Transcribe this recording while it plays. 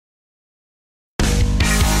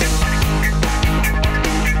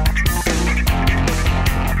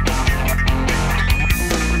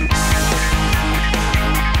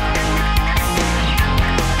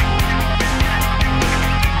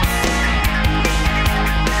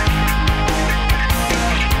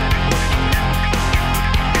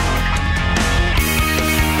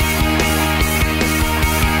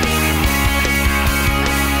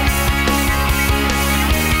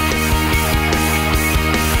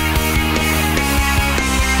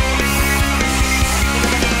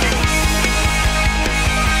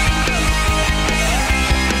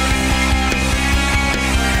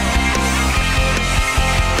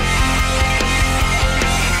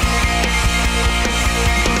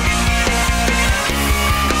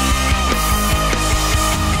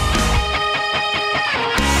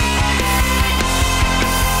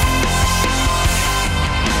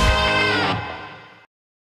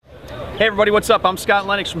Hey everybody, what's up? I'm Scott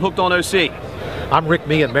Lenox from Hooked on OC. I'm Rick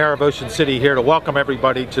Mee in Mayor of Ocean City, here to welcome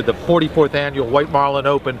everybody to the 44th Annual White Marlin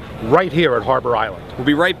Open right here at Harbor Island. We'll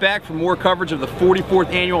be right back for more coverage of the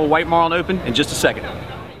 44th Annual White Marlin Open in just a second.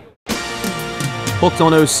 Hooked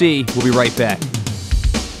on OC, we'll be right back.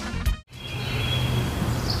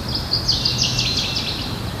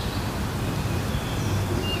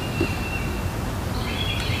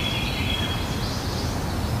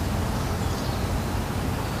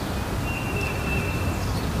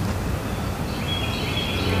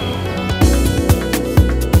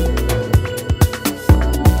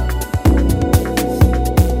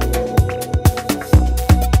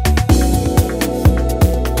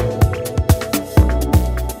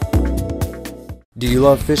 Do you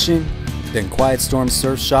love fishing? Then Quiet Storm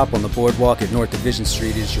Surf Shop on the boardwalk at North Division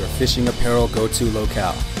Street is your fishing apparel go-to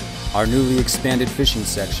locale. Our newly expanded fishing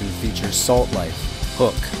section features Salt Life,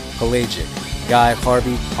 Hook, Pelagic, Guy,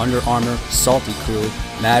 Harvey, Under Armour, Salty Crew,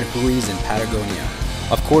 Mad Hueys, and Patagonia.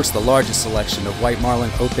 Of course, the largest selection of White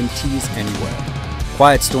Marlin Open tees anywhere.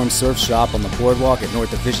 Quiet Storm Surf Shop on the boardwalk at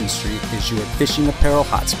North Division Street is your fishing apparel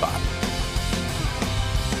hotspot.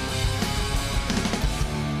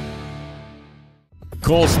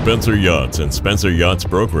 Call Spencer Yachts and Spencer Yachts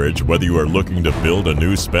Brokerage whether you are looking to build a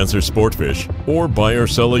new Spencer Sportfish or buy or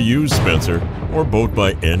sell a used Spencer or boat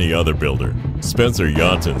by any other builder. Spencer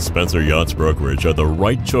Yachts and Spencer Yachts Brokerage are the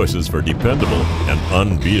right choices for dependable and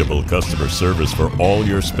unbeatable customer service for all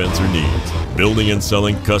your Spencer needs. Building and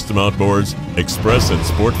selling custom outboards, express and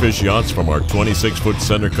sportfish yachts from our 26-foot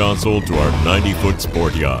center console to our 90-foot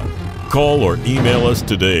sport yacht. Call or email us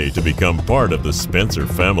today to become part of the Spencer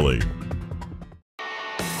family.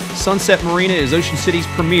 Sunset Marina is Ocean City's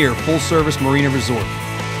premier full-service marina resort.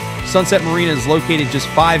 Sunset Marina is located just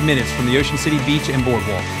 5 minutes from the Ocean City beach and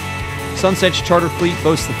boardwalk. Sunset's charter fleet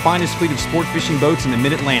boasts the finest fleet of sport fishing boats in the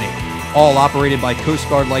Mid-Atlantic, all operated by Coast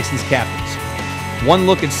Guard licensed captains. One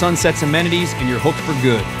look at Sunset's amenities and you're hooked for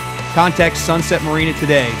good. Contact Sunset Marina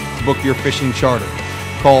today to book your fishing charter.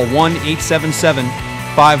 Call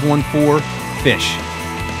 1-877-514-FISH.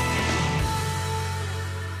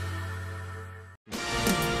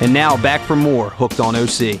 And now back for more Hooked on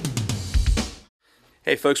OC.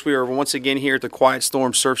 Hey folks, we are once again here at the Quiet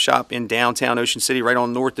Storm Surf Shop in downtown Ocean City, right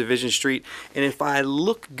on North Division Street. And if I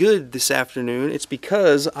look good this afternoon, it's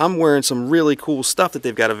because I'm wearing some really cool stuff that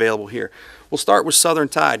they've got available here. We'll start with Southern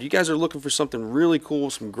Tide. You guys are looking for something really cool,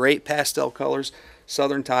 some great pastel colors.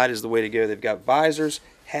 Southern Tide is the way to go. They've got visors,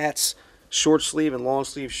 hats, short sleeve and long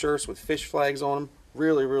sleeve shirts with fish flags on them.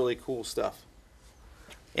 Really, really cool stuff.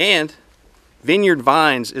 And Vineyard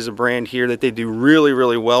Vines is a brand here that they do really,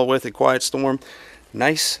 really well with at Quiet Storm.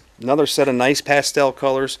 Nice, another set of nice pastel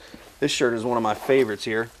colors. This shirt is one of my favorites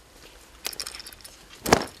here.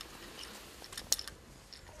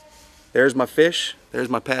 There's my fish, there's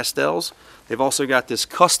my pastels. They've also got this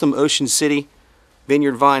custom Ocean City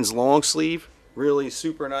Vineyard Vines long sleeve, really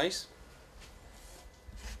super nice.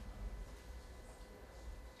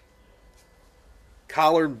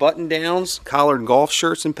 Collared button downs, collared golf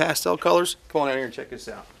shirts in pastel colors. Come on out here and check this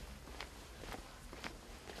out.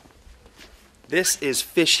 This is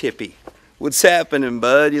Fish Hippie. What's happening,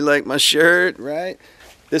 bud? You like my shirt, right?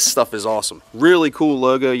 This stuff is awesome. Really cool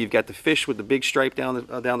logo. You've got the fish with the big stripe down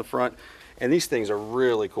the front. And these things are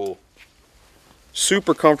really cool.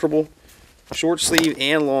 Super comfortable. Short sleeve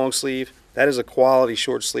and long sleeve. That is a quality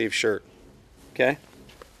short sleeve shirt. Okay?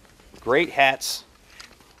 Great hats.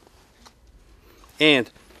 And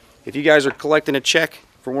if you guys are collecting a check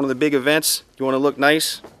for one of the big events, you want to look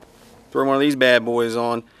nice, throw one of these bad boys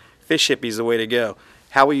on. Fish Hippie's the way to go.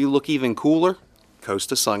 How will you look even cooler?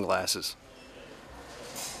 Costa sunglasses.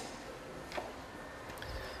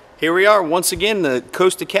 Here we are once again, the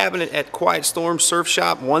Costa cabinet at Quiet Storm Surf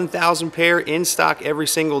Shop. 1,000 pair in stock every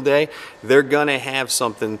single day. They're gonna have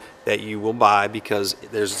something that you will buy because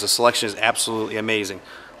the selection is absolutely amazing.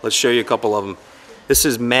 Let's show you a couple of them. This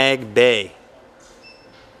is Mag Bay.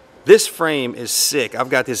 This frame is sick.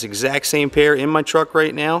 I've got this exact same pair in my truck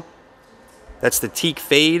right now. That's the Teak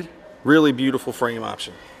Fade. Really beautiful frame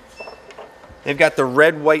option. They've got the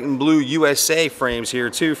red, white, and blue USA frames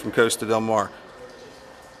here too from Costa Del Mar.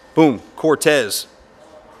 Boom, Cortez.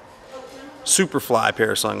 Superfly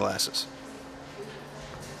pair of sunglasses.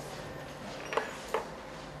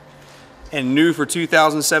 And new for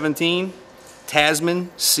 2017,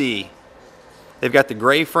 Tasman Sea. They've got the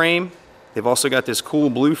gray frame. They've also got this cool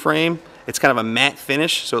blue frame. It's kind of a matte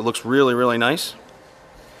finish, so it looks really, really nice.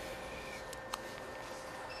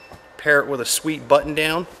 Pair it with a sweet button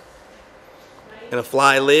down and a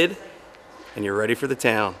fly lid, and you're ready for the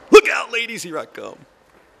town. Look out, ladies, here I come.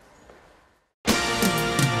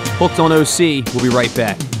 Hooked on OC. We'll be right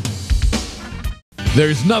back.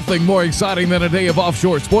 There's nothing more exciting than a day of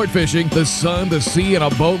offshore sport fishing. The sun, the sea, and a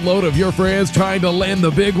boatload of your friends trying to land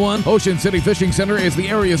the big one. Ocean City Fishing Center is the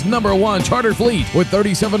area's #1 charter fleet with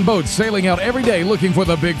 37 boats sailing out every day looking for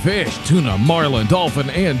the big fish. Tuna, marlin, dolphin,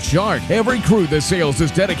 and shark. Every crew that sails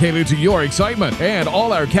is dedicated to your excitement. And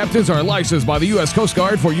all our captains are licensed by the U.S. Coast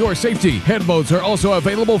Guard for your safety. Head boats are also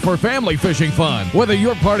available for family fishing fun. Whether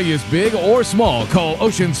your party is big or small, call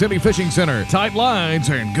Ocean City Fishing Center. Tight lines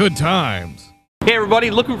and good times. Hey everybody,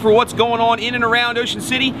 looking for what's going on in and around Ocean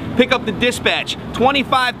City? Pick up the Dispatch.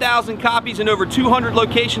 25,000 copies in over 200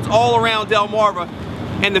 locations all around Delmarva.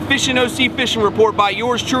 And the Fishin' OC Fishing Report by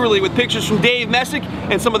yours truly with pictures from Dave Messick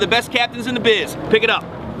and some of the best captains in the biz. Pick it up.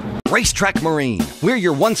 Racetrack Marine. We're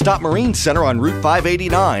your one-stop marine center on Route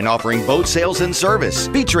 589, offering boat sales and service,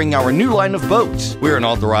 featuring our new line of boats. We're an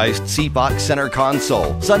authorized Seafox Center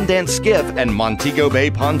Console, Sundance Skiff, and Montego Bay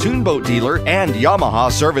Pontoon Boat Dealer, and Yamaha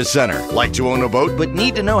Service Center. Like to own a boat but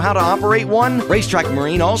need to know how to operate one? Racetrack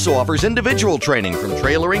Marine also offers individual training from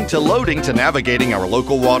trailering to loading to navigating our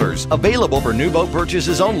local waters. Available for new boat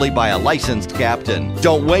purchases only by a licensed captain.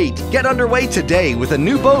 Don't wait. Get underway today with a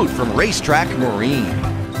new boat from Racetrack Marine.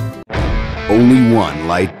 Only one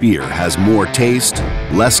light beer has more taste,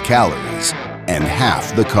 less calories, and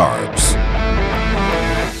half the carbs.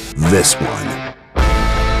 This one.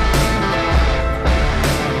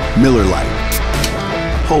 Miller Lite.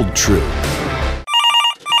 Hold true.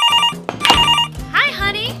 Hi,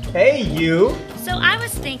 honey. Hey, you. So I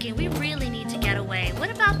was thinking we really need to get away.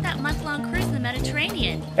 What about that month-long cruise in the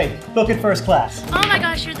Mediterranean? Hey, book it first class. Oh my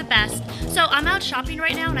gosh, you're the best. So I'm out shopping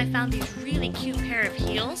right now and I found these really cute pair of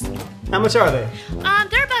heels. How much are they?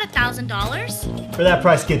 They're about $1,000. For that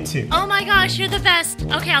price, get two. Oh my gosh, you're the best.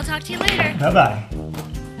 Okay, I'll talk to you later. Bye-bye.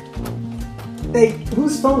 Hey,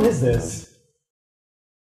 whose phone is this?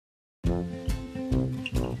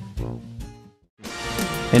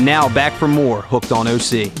 And now back for more Hooked on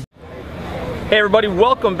OC. Hey everybody,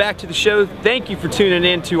 welcome back to the show. Thank you for tuning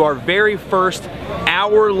in to our very first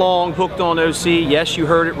hour-long Hooked on OC. Yes, you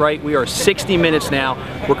heard it right. We are 60 minutes now.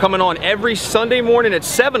 We're coming on every Sunday morning at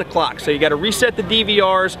 7 o'clock. So you got to reset the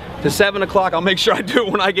DVRs to 7 o'clock. I'll make sure I do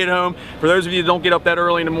it when I get home. For those of you that don't get up that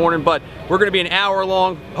early in the morning, but we're going to be an hour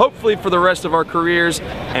long, hopefully for the rest of our careers.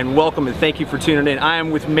 And welcome and thank you for tuning in. I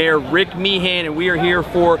am with Mayor Rick Meehan, and we are here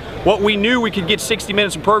for what we knew we could get 60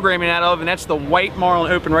 minutes of programming out of, and that's the White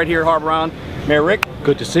Marlin Open right here at Harbor Island. Mayor Rick,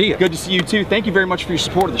 good to see you. Good to see you too. Thank you very much for your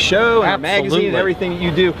support of the show and the magazine and everything that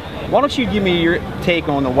you do. Why don't you give me your take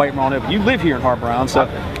on the White Marlin Open? You live here in Harbor Island, so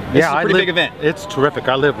this is a pretty big event. It's terrific.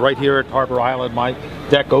 I live right here at Harbor Island. My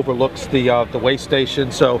deck overlooks the way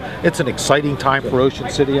station, so it's an exciting time for Ocean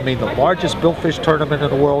City. I mean, the largest billfish tournament in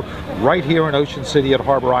the world right here in Ocean City at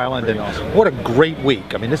Harbor Island, and what a great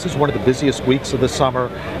week. I mean, this is one of the busiest weeks of the summer,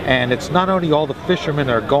 and it's not only all the fishermen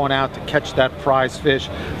that are going out to catch that prize fish,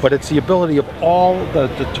 but it's the ability of all the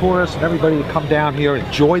tourists and everybody to come down here,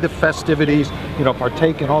 enjoy the festivities, you know,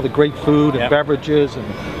 partake in all the great food and beverages and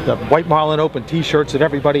the White Marlin Open t-shirts that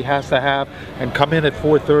everybody has to have, and come in at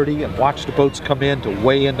 4:30 and watch the boats come in to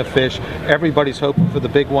weigh in the fish. Everybody's hoping for the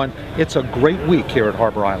big one. It's a great week here at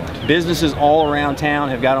Harbor Island. Businesses all around town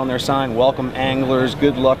have got on their sign, welcome anglers,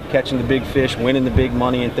 good luck catching the big fish, winning the big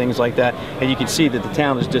money and things like that. And you can see that the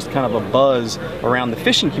town is just kind of a buzz around the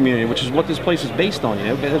fishing community, which is what this place is based on.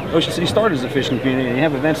 You know, Ocean City started as a fishing community, and you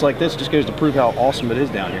have events like this, it just goes to prove how awesome it is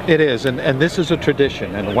down here. It is, and this is a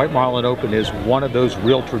tradition, and the White Marlin Open is one of those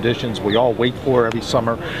real traditions we all wait for every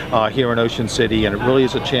summer here in Ocean City, and it really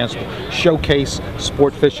is a chance to showcase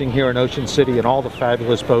sport fishing here in Ocean City and all the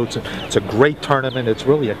fabulous boats. It's a great tournament. It's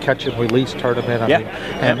really a catch and release tournament. I mean,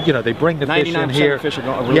 and you know, they bring the fish in here. Fish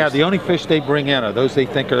are the only fish they bring in are those they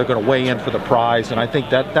think are going to weigh in for the prize, and I think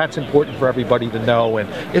that's important for everybody to know. And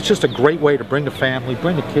it's just a great way to bring the family,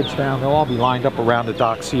 bring the kids down. They'll all be lined up around the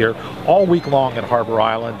docks here all week long at Harbor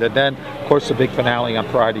Island, and then of course the big finale on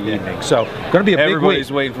Friday evening. So going to be a big week.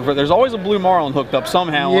 Everybody's waiting for. There's always a blue marlin hooked up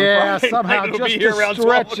somehow. Yeah, somehow just to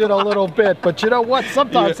stretch it a little bit. But you know what?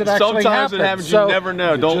 Sometimes it actually happens. Sometimes it happens. So you never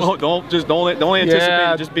know. Don't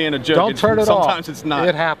anticipate it just being a joke. Don't turn it off. Sometimes it's not.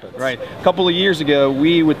 It happens. Right. A couple of years ago,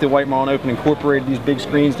 we with the White Marlin Open incorporated these big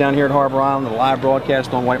screens down here at Harbor Island, the live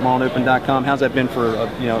broadcast on whitemarlinopen.com. How's that been for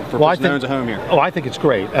for person that owns a home here? Oh, I think it's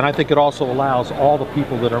great, and I think it also allows all the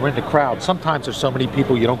people that are in the crowd. Sometimes there's so many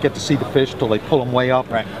people you don't get to see the fish till they pull them way up.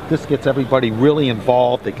 Right. This gets everybody really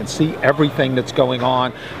involved. They can see everything that's going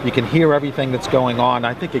on. You can hear everything that's going on.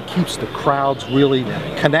 I think it keeps the crowds really really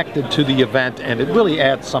connected to the event, and it really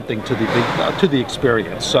adds something to the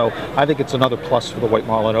experience. So I think it's another plus for the White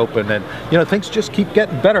Marlin Open, and you know, things just keep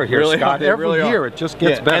getting better here, really Scott. Every year it just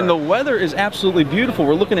gets better. And the weather is absolutely beautiful.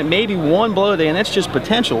 We're looking at maybe one blow day, and that's just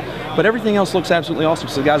potential, but everything else looks absolutely awesome.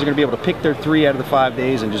 So the guys are going to be able to pick their 3 out of the 5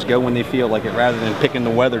 days and just go when they feel like it, rather than picking the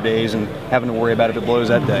weather days and having to worry about if it blows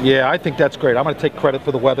that day. Yeah, I think that's great. I'm going to take credit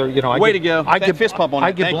for the weather. You know, Way to go. I get fist pump on it.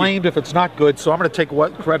 I get blamed if it's not good, so I'm going to take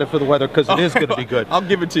credit for the weather because it is going to be good. I'll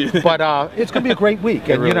give it to you. But it's going to be a great week,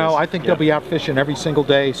 and you know, I think they'll be out fishing every single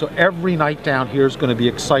day. So every night down here is going to be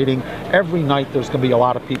exciting. Every night there's going to be a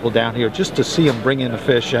lot of people down here just to see them bring in the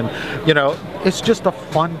fish, and you know, it's just a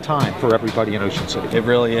fun time for everybody in Ocean City. It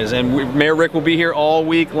really is. And Mayor Rick will be here all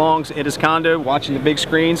week long at his condo watching the big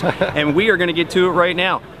screens, and we are going to get to it right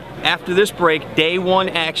now. After this break, day 1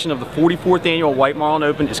 action of the 44th annual White Marlin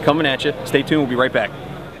Open is coming at you. Stay tuned. We'll be right back.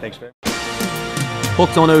 Thanks, Fair.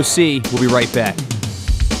 Hooked on OC. We'll be right back.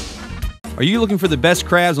 Are you looking for the best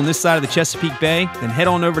crabs on this side of the Chesapeake Bay? Then head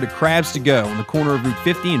on over to Crabs to Go on the corner of Route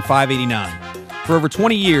 50 and 589. For over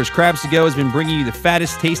 20 years, Crabs to Go has been bringing you the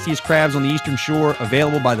fattest, tastiest crabs on the Eastern Shore,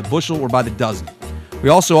 available by the bushel or by the dozen. We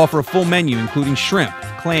also offer a full menu including shrimp,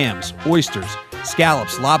 clams, oysters,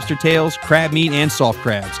 scallops, lobster tails, crab meat, and soft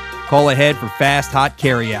crabs. Call ahead for fast, hot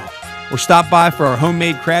carry-out. Or stop by for our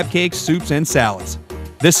homemade crab cakes, soups, and salads.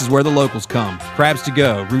 This is where the locals come. Crabs to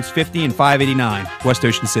Go, routes 50 and 589, West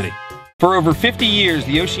Ocean City. For over 50 years,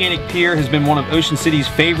 the Oceanic Pier has been one of Ocean City's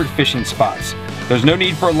favorite fishing spots. There's no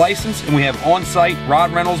need for a license, and we have on-site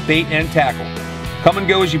rod rentals, bait, and tackle. Come and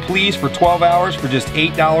go as you please for 12 hours for just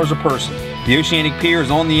 $8 a person. The Oceanic Pier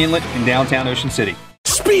is on the inlet in downtown Ocean City.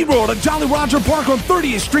 Speed World at Jolly Roger Park on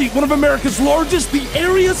 30th Street, one of America's largest, the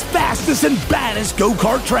area's fastest and baddest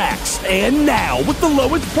go-kart tracks. And now, with the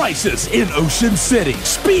lowest prices in Ocean City.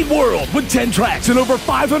 Speed World with 10 tracks and over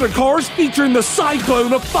 500 cars, featuring the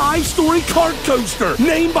Cyclone, a 5-story kart coaster,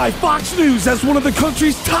 named by Fox News as one of the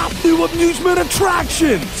country's top new amusement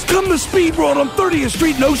attractions. Come to Speed World on 30th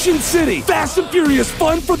Street in Ocean City. Fast and furious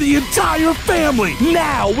fun for the entire family.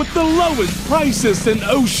 Now, with the lowest prices in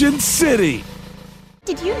Ocean City.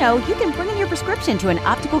 Did you know you can bring in your prescription to an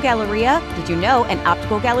optical galleria? Did you know an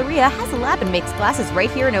optical galleria has a lab and makes glasses right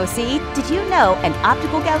here in OC? Did you know an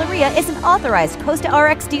optical galleria is an authorized Costa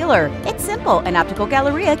RX dealer? It's simple. An optical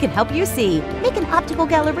galleria can help you see. Make an optical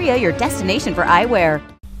galleria your destination for eyewear.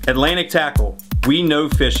 Atlantic Tackle. We know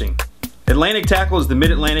fishing. Atlantic Tackle is the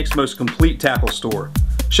Mid-Atlantic's most complete tackle store,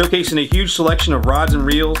 showcasing a huge selection of rods and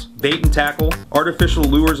reels, bait and tackle, artificial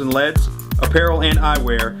lures and leads, apparel and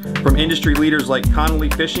eyewear from industry leaders like Connolly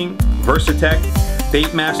Fishing, Versatech,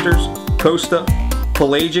 Bait Masters, Costa,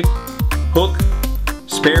 Pelagic, Hook,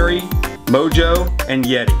 Sperry, Mojo, and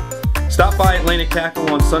Yeti. Stop by Atlantic Tackle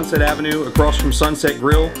on Sunset Avenue across from Sunset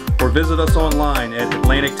Grill, or visit us online at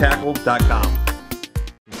atlantictackle.com.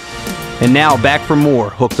 And now back for more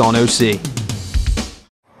Hooked on OC.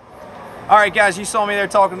 All right, guys, you saw me there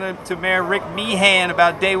talking to Mayor Rick Meehan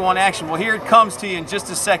about day 1 action. Well, here it comes to you in just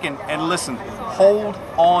a second. And listen, hold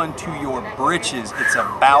on to your britches. It's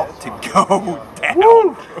about to go down.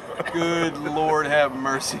 Woo! Good Lord have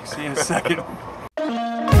mercy. See you in a second.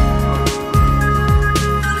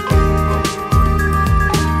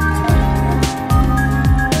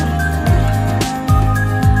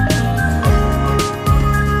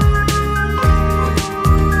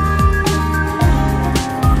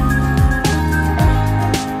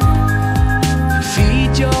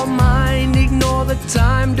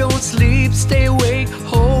 Time, don't sleep, stay awake,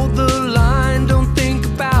 hold the line, don't think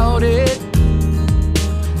about it.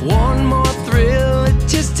 One more thrill, it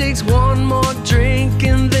just takes one more drink,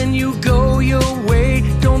 and then you go your way,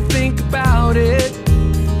 don't think about it.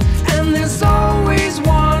 And there's always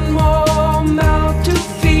one more mouth to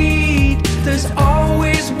feed, there's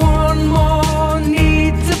always one more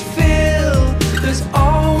need to fill, there's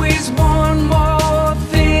always one more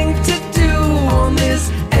thing to do on this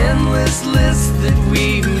endless list that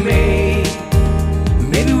we made.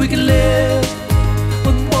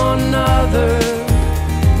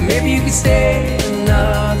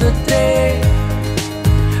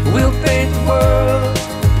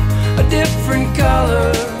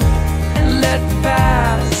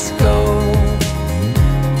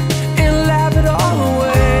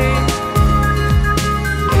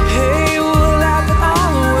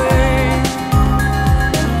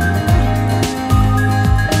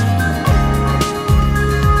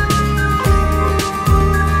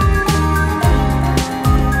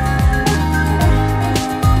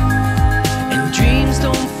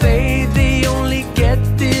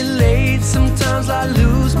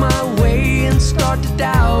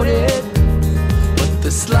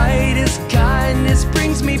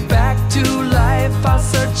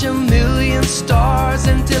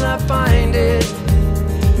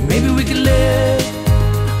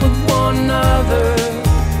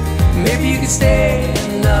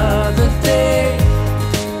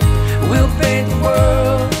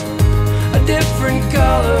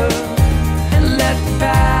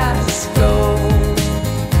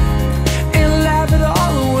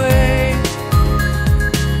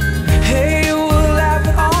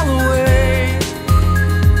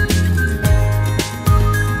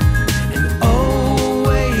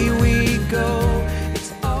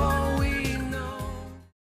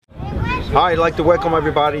 I'd like to welcome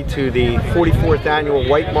everybody to the 44th annual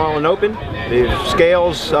White Marlin Open. The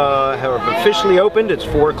scales have officially opened. It's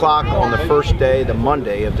 4 o'clock on the first day, the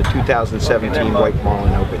Monday of the 2017 White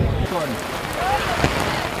Marlin Open.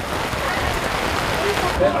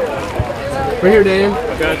 We're here, Dan.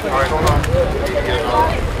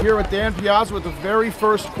 Here with Dan Piazza with the very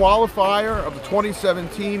first qualifier of the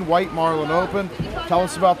 2017 White Marlin Open. Tell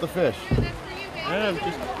us about the fish. Yeah,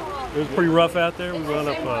 it was pretty rough out there. We wound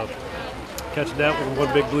up catching that with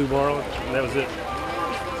one big blue marlin, and that was it.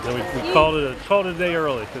 Then we called it a day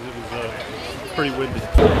early because it was pretty windy.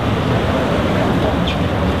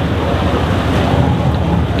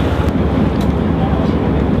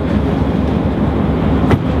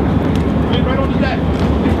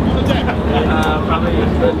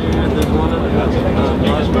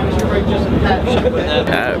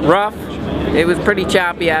 Rough. It was pretty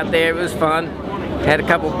choppy out there. It was fun. Had a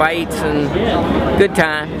couple bites and good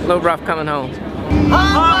time. A little rough coming home.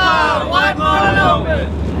 White Marlin Open!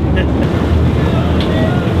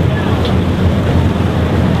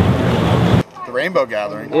 The rainbow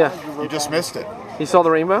gathering. Yeah. You just missed it. You saw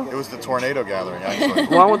the rainbow? It was the tornado gathering, actually.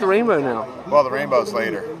 Why want the rainbow now? Well, the rainbow's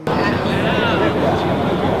later.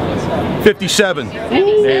 57.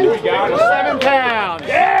 And we got 7 pounds.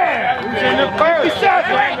 Yeah! Who's in the first?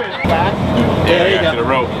 57! Yeah, you got the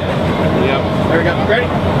rope. Yep. There we go. Ready?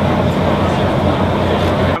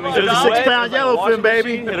 There's a 6-pound yellowfin,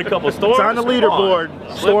 baby. Hit a couple storms. It's on the leaderboard.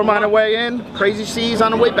 Storm on the way in, crazy seas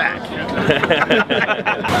on the way back.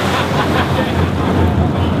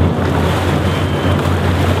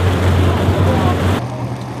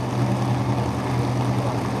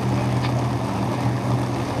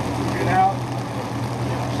 Get out.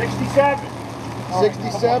 67.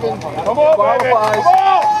 67. Come on, baby. Come on!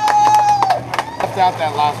 Left out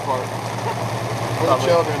that last part. For the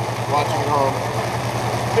children watching at home.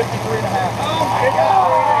 53 and a half.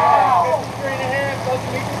 Oh, 53 and a half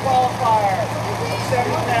doesn't meet the qualifier.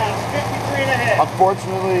 7 pounds. 53 and a half.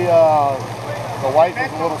 Unfortunately, the white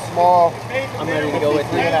was a little small. I'm ready to go with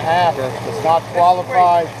 53 and a half. Does not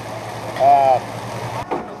qualify.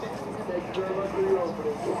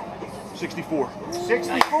 64.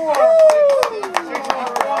 64.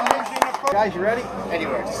 Guys, you ready?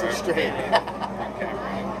 Anywhere, just straight.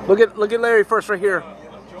 Look at Larry first right here.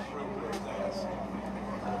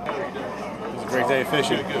 Great day of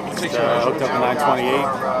fishing. Hooked up at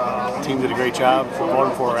 9:28. Team did a great job.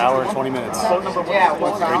 Going for an hour and 20 minutes.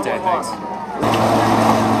 Great day, thanks.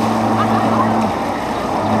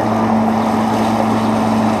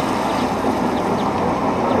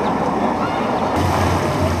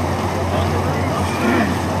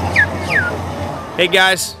 Hey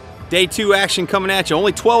guys, day 2 action coming at you.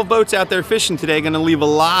 Only 12 boats out there fishing today. Going to leave a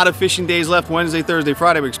lot of fishing days left Wednesday, Thursday,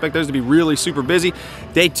 Friday. We expect those to be really super busy.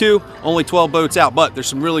 Day 2, only 12 boats out, but there's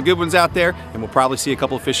some really good ones out there, and we'll probably see a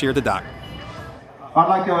couple of fish here at the dock. I'd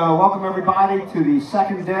like to welcome everybody to the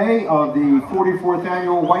second day of the 44th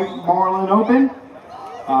annual White Marlin Open.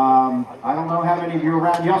 I don't know how many of you were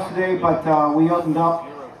around yesterday, but we opened up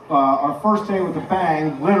our first day with a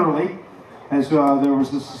bang, literally, as there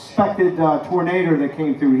was a suspected tornado that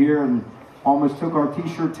came through here and almost took our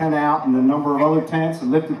t-shirt tent out and a number of other tents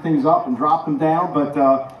and lifted things up and dropped them down, but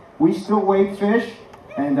we still weighed fish,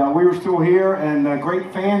 and we were still here, and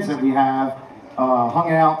great fans that we have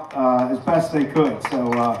hung out as best they could,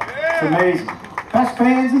 so it's amazing. Best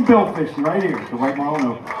fans in bill fishing right here at the White Marlin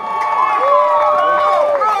Open.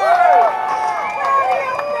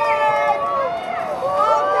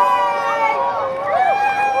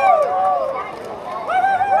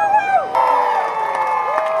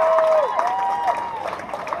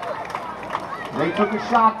 They took a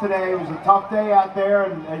shot today. It was a tough day out there,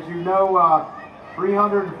 and as you know,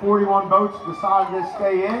 341 boats decided to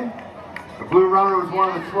stay in. The Blue Runner was one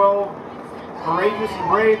of the 12 courageous and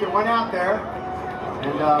brave that went out there,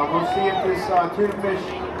 and we'll see if this tuna fish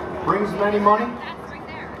brings them any money.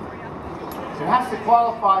 It has to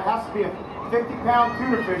qualify. It has to be a 50-pound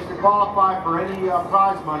tuna fish to qualify for any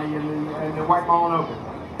prize money in the White Marlin Open.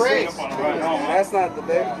 Great. That's not the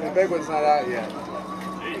big one's not out yet.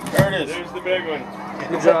 There it is. There's the big one.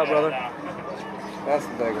 Good job, brother. That's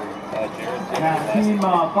the big one. Yeah, Team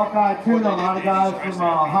Buckeye Tuna, a lot of guys from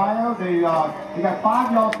Ohio. They got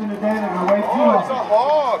 5 y'all in the den and they're way too. It's a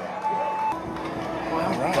hog.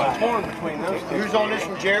 Right. Torn between those two. Who's on this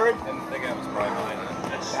one, Jared? I think that was probably mine.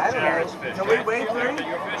 That's Jared's fish. Can we wait for him?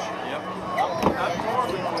 Your fish? Yep.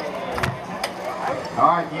 All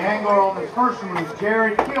right, the angler on this first one is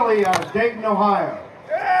Jared Keeley out of Dayton, Ohio.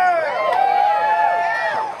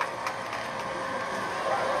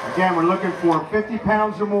 Again, we're looking for 50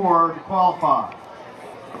 pounds or more to qualify.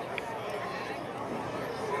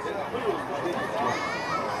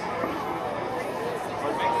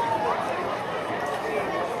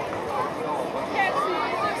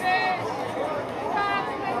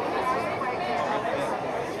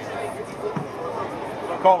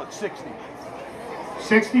 call it 60.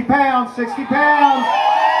 60 pounds, 60 pounds.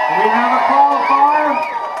 We have a qualifier.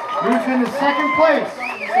 Moves into second place.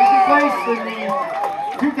 Second place in the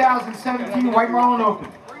 2017 White Marlin Open.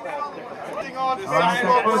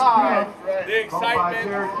 The excitement.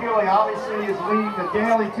 Jared Keeley obviously is leading the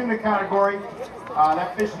daily tuna category.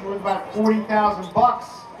 That fishing was about $40,000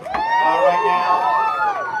 right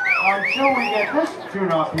now. Until we get this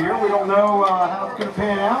tuna up here, we don't know how it's going to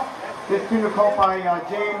pan out. This tuna caught by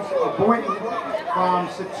James Boynton from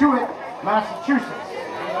Situate, Massachusetts.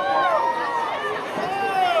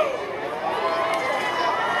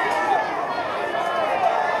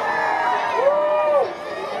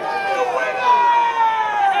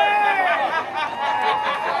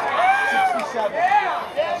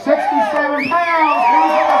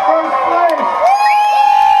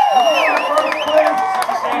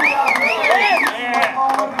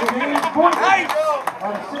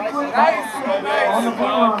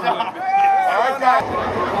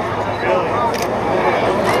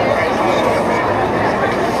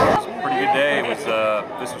 Pretty good day. It was,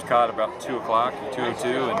 this was caught about 2 o'clock,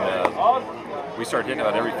 2:02, and we started hitting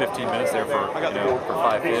about every 15 minutes there for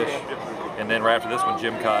 5 fish. And then right after this one,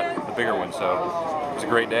 Jim caught the bigger one, so it was a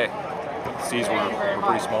great day. The seas were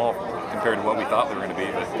pretty small compared to what we thought they were going to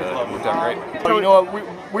be, but it worked out great. So, you know,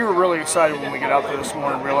 we were really excited when we got out there this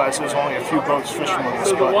morning and realized there's only a few boats fishing with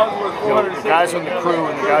us, but the guys on the crew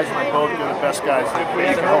and the guys on the boat, they're the best guys that we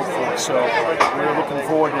can hope for. So we're looking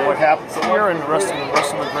forward to what happens here and the rest of the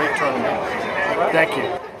great tournament. Thank you.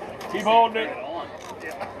 Keep holding it.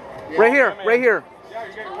 Right here, right here.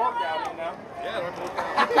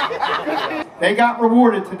 They got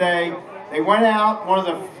rewarded today. They went out, one of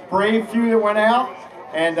the brave few that went out,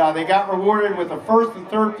 and they got rewarded with a first and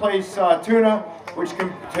third place tuna, which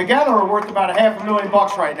together are worth about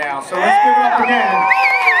 $500,000 right now. So let's give it up again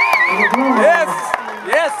for the Blue River. Yes,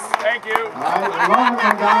 yes, thank you. All right, we love it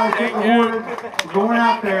when guys get rewarded for going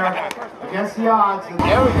out there against the odds. There we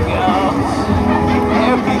go.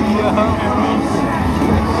 There we go.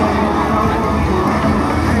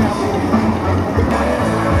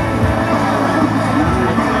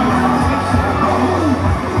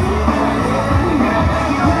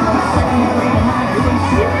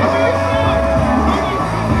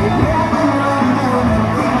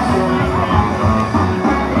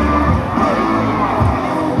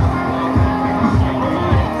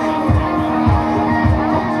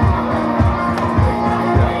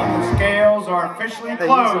 Officially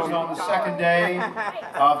closed on the second day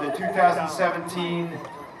of the 2017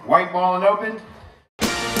 White Marlin Open.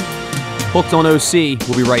 Hooked on OC,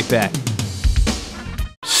 we'll be right back.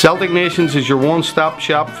 Celtic Nations is your one-stop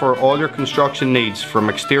shop for all your construction needs, from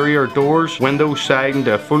exterior doors, windows, siding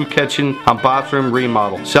to a full kitchen and bathroom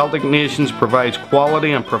remodel. Celtic Nations provides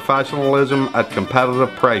quality and professionalism at competitive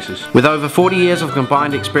prices. With over 40 years of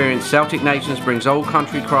combined experience, Celtic Nations brings old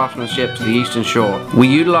country craftsmanship to the Eastern Shore. We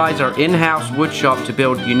utilize our in-house wood shop to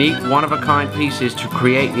build unique, one-of-a-kind pieces to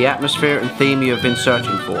create the atmosphere and theme you have been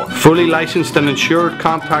searching for. Fully licensed and insured,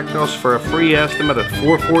 contact us for a free estimate at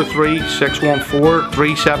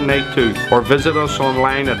 443-614-3782 or visit us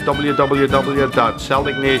online at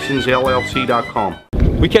www.celticnationsllc.com.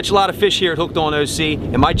 We catch a lot of fish here at Hooked on OC,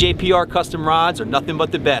 and my JPR custom rods are nothing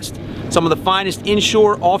but the best. Some of the finest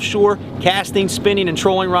inshore, offshore, casting, spinning, and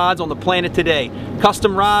trolling rods on the planet today.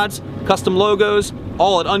 Custom rods, custom logos,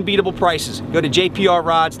 all at unbeatable prices. Go to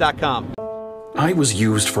jprrods.com. I was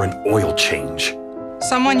used for an oil change.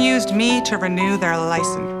 Someone used me to renew their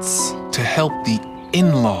license. To help the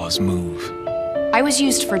in-laws move. I was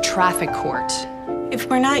used for traffic court. If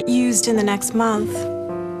we're not used in the next month,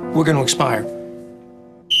 we're going to expire.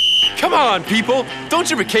 Come on, people! Don't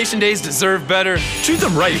your vacation days deserve better? Treat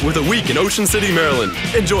them right with a week in Ocean City, Maryland.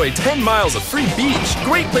 Enjoy 10 miles of free beach,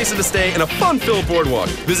 great places to stay, and a fun-filled boardwalk.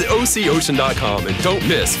 Visit OCOcean.com and don't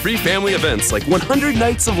miss free family events like 100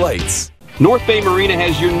 Nights of Lights. North Bay Marina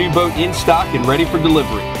has your new boat in stock and ready for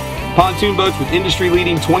delivery. Pontoon boats with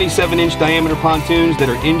industry-leading 27-inch diameter pontoons that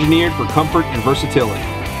are engineered for comfort and versatility.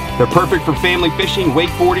 They're perfect for family fishing,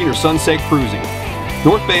 wakeboarding, or sunset cruising.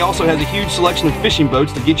 North Bay also has a huge selection of fishing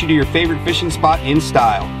boats to get you to your favorite fishing spot in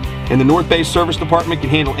style. And the North Bay Service Department can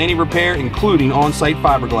handle any repair, including on-site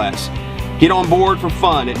fiberglass. Get on board for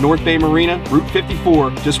fun at North Bay Marina, Route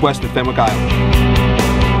 54, just west of Fenwick Island.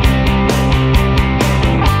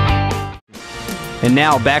 And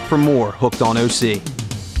now back for more Hooked on OC.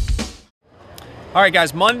 All right,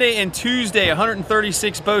 guys, Monday and Tuesday,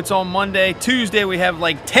 136 boats on Monday. Tuesday, we have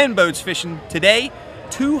like 10 boats fishing. Today,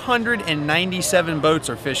 297 boats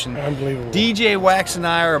are fishing. Unbelievable. DJ Wax and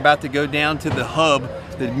I are about to go down to the hub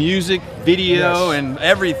the music, video, and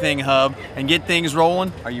everything hub and get things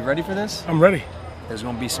rolling. Are you ready for this? I'm ready. There's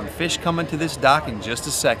going to be some fish coming to this dock in just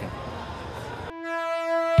a second.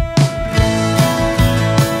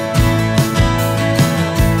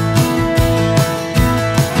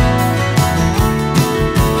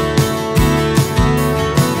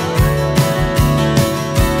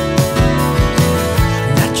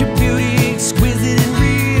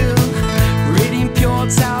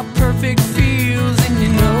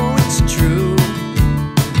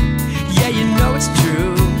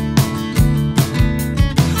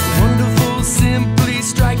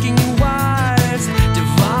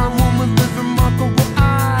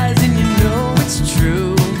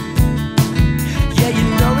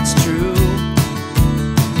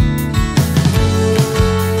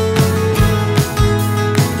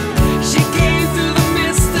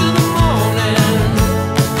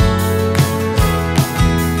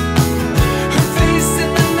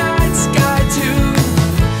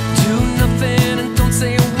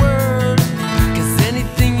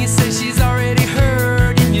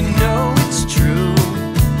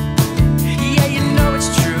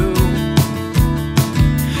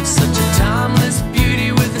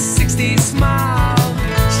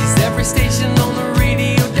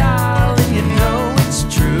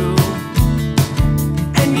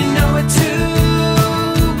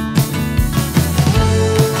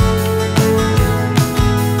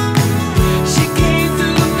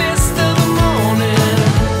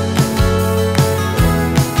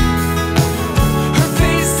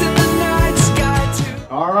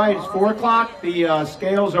 It's 4 o'clock. The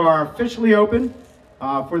scales are officially open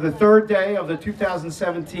for the third day of the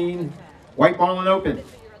 2017 White Marlin Open.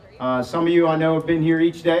 Some of you I know have been here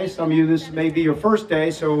each day. Some of you this may be your first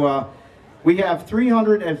day. So we have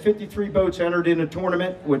 353 boats entered in the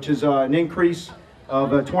tournament, which is an increase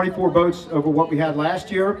of 24 boats over what we had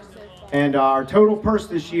last year. And our total purse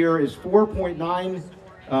this year is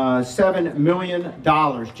 $4.97 million,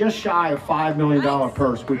 just shy of $5 million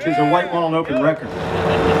purse, which is a White Marlin Open record.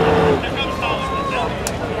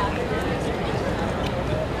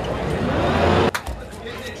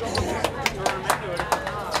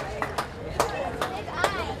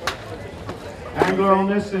 Angler on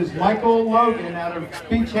this is Michael Logan out of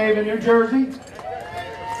Beach Haven, New Jersey.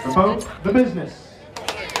 The boat, the business.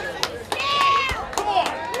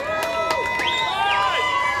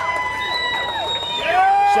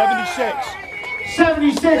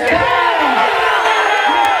 76.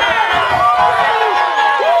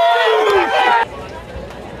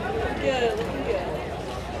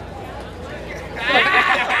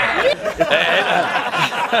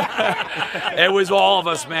 It was all of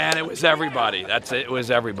us, man. It was everybody. That's it. It was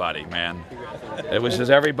everybody, man. It was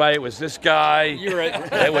just everybody. It was this guy. You're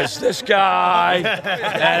right. It was this guy,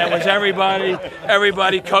 and it was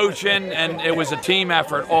everybody coaching, and it was a team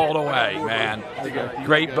effort all the way, man.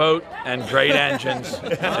 Great boat and great engines. It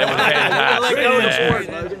was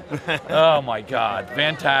fantastic. Oh my God,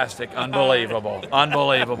 fantastic, unbelievable,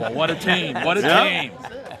 unbelievable. What a team! What a team!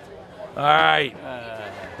 All right.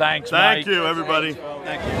 Thanks, Mike. Thank you, everybody.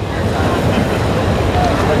 Thank you.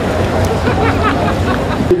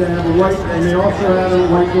 They have a white, and they also have a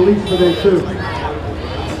white release for them too.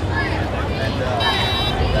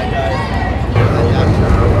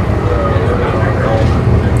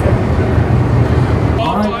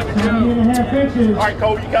 All right, 17.5 inches. All right,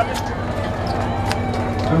 Cole, you got it.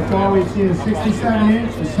 So far, we've seen a 67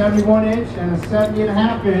 inch, a 71 inch, and a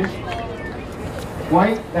 70.5 inch.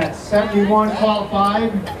 White, that's 71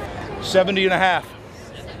 qualified. 70.5.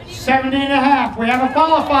 70.5. We have a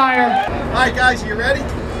qualifier. All right, guys, you ready?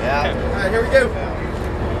 Yeah. All right, here we go.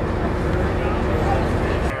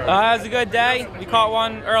 It was a good day. We caught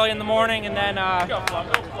one early in the morning and then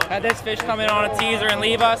had this fish come in on a teaser and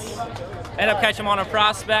leave us. Ended up catching him on a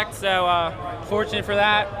prospect, so fortunate for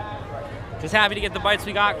that. Just happy to get the bites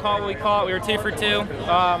we got, caught what we caught. We were 2 for 2.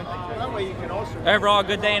 Overall, a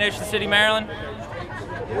good day in Ocean City, Maryland.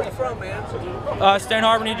 Where are you from, man? Stone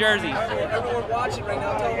Harbor, New Jersey. Everyone watching right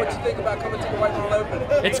now, tell them what you think about coming to the White Marlin Open.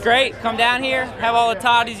 It's great. Come down here, have all the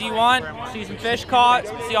toddies you want, see some fish caught,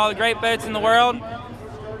 see all the great boats in the world.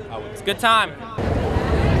 It's a good time.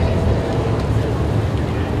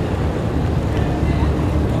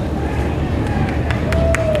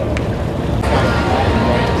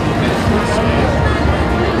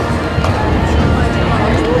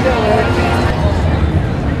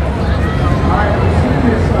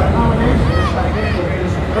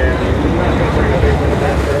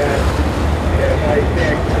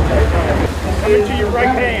 Into your right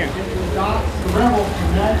hand.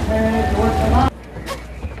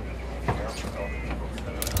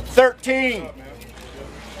 13.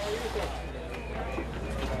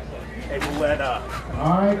 let up.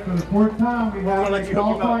 All right, for the fourth time, we have a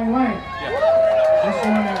qualifying length. This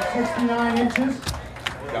one is 69 inches.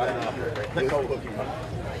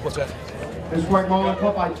 What's that? This White Marlin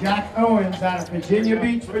Cup by Jack Owens out of Virginia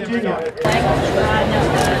Beach, Virginia. Can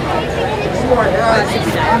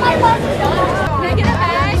I get a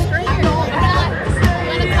bag?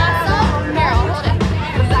 When it's not so, here, I'll hold it.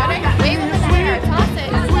 Wave it in the air, toss it.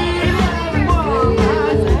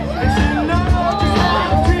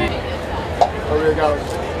 Over here, go.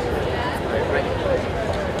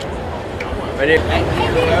 Ready?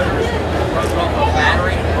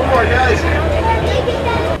 Come on, guys.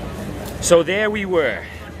 So there we were,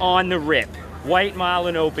 on the rip. White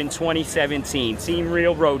Marlin Open 2017, Team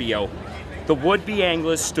Real Rodeo. The would-be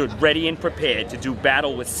anglers stood ready and prepared to do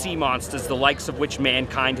battle with sea monsters the likes of which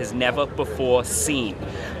mankind has never before seen.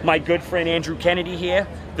 My good friend Andrew Kennedy here,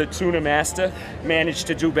 the tuna master, managed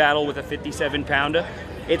to do battle with a 57-pounder.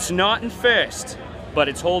 It's not in first, but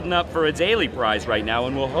it's holding up for a daily prize right now,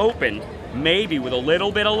 and we're hoping, maybe with a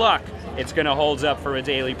little bit of luck, it's gonna hold up for a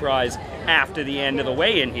daily prize after the end of the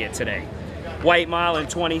weigh-in here today. White Marlin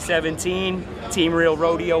 2017, Team Real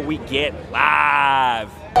Rodeo, we get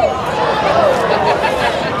live. Hey!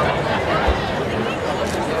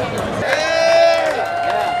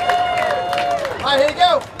 All right, here you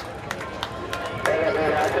go.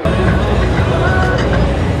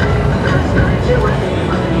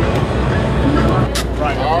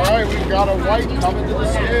 Right. All right, we've got a white coming to the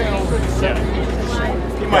scales.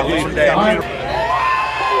 You might lose your day.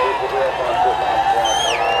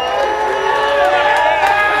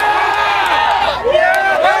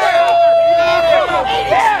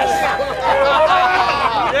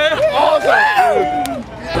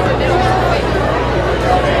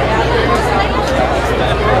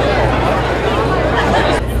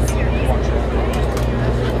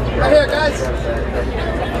 Right here, guys.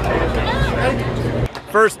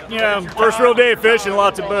 First real day of fishing,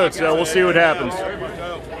 lots of boats, so we'll see what happens.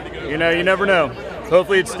 You know, you never know.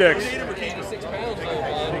 Hopefully it sticks.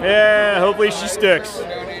 Yeah, hopefully she sticks.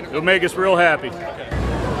 It'll make us real happy.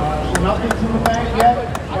 Nothing's in the bag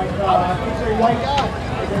yet, but it's a white guy.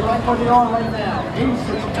 They're right where they are right now.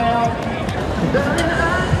 86 pounds.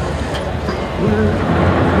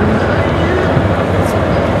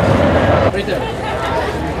 Right there.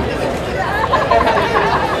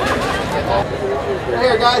 Right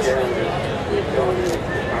here, guys.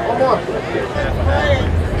 One more.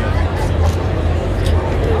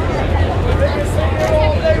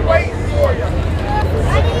 All day waiting for you.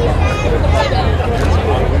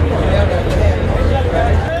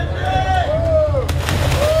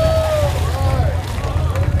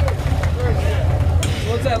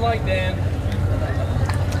 What's that like, Dan?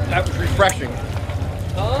 That was refreshing.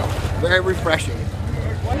 Huh? Very refreshing.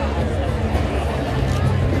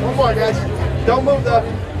 One more, guys. Don't move though.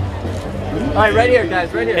 All right, right here,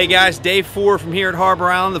 guys, right here. Hey guys, day 4 from here at Harbor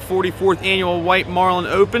Island, the 44th annual White Marlin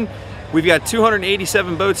Open. We've got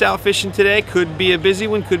 287 boats out fishing today. Could be a busy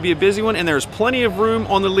one, could be a busy one, and there's plenty of room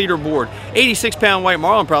on the leaderboard. 86-pound White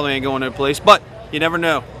Marlin probably ain't going no place, but you never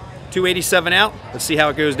know. 287 out, let's see how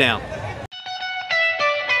it goes down.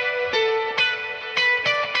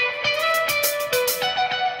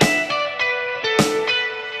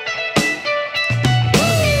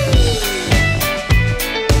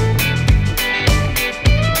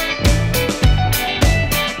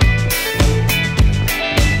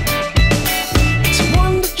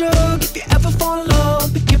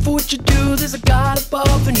 There's a God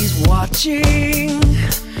above and he's watching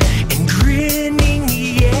and grinning,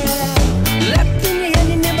 yeah. Left in the end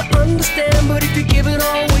you never understand, but if you give it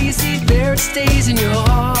all away you see there it stays in your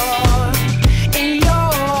heart, in your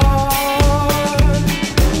heart.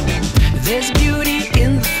 There's beauty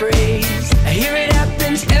in the phrase, I hear it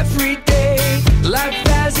happens every day. Life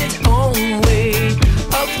has its own way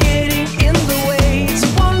of getting in the way. It's a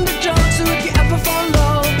wonder job, so if you ever fall in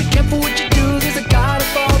love, be careful what you do, there's a God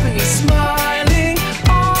above and he's smiling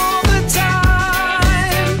all the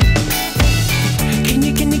time. Can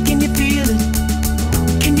you feel it?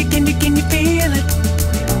 Can you feel it?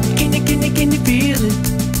 Can you feel it?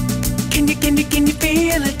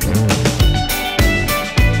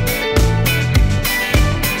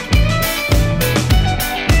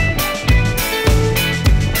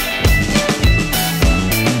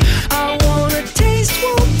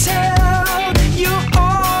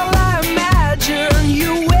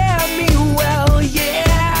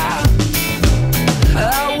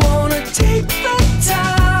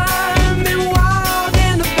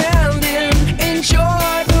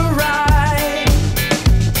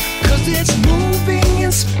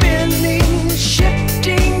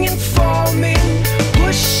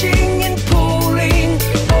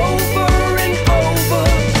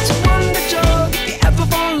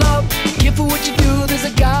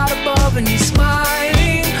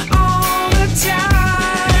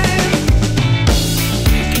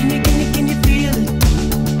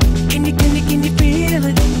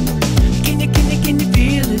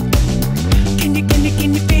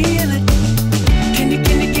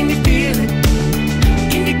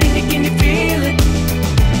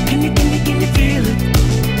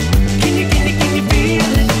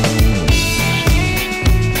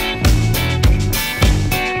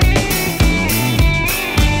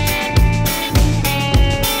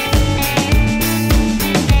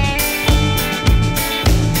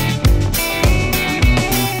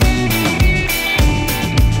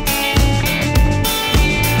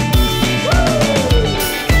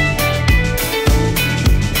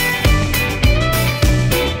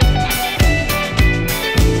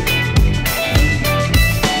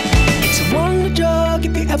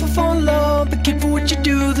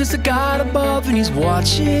 above and he's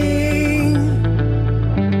watching.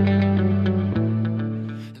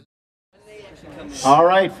 All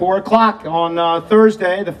right, 4 o'clock on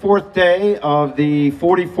Thursday, the 4th day of the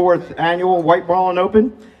 44th annual White Marlin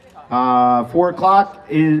Open. 4 o'clock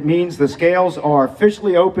means the scales are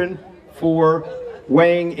officially open for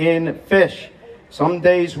weighing in fish. Some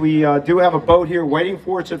days we do have a boat here waiting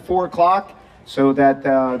for us at 4 o'clock so that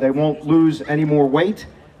they won't lose any more weight.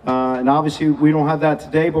 And obviously we don't have that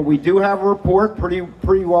today, but we do have a report,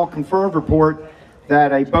 pretty well confirmed report,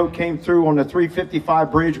 that a boat came through on the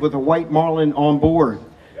 355 bridge with a White Marlin on board.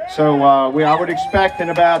 So I would expect in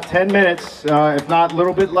about 10 minutes, if not a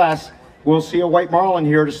little bit less, we'll see a White Marlin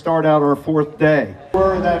here to start out our 4th day.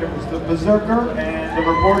 That it was the Berserker, and the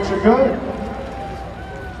reports are good.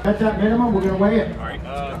 At that minimum, we're going to weigh it. All right.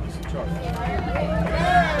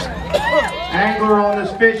 Angler on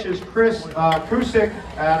this fish is Chris Kusick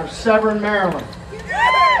out of Severn, Maryland.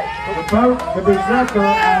 The boat, the Berserker,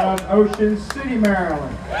 out of Ocean City,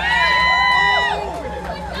 Maryland.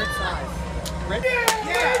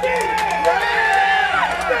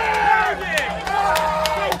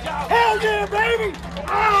 Hell yeah, baby!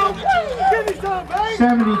 Oh, give me some, baby!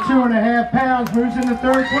 72.5 pounds, moves into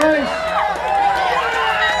 3rd place.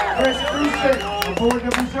 Chris Kusick aboard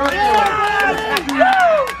the Berserker.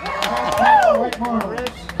 White Marlin.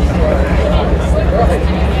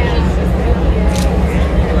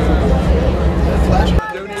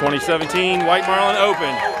 2017 White Marlin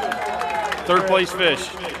Open, 3rd place fish.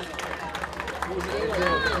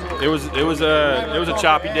 It was a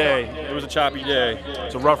choppy day. It was a choppy day.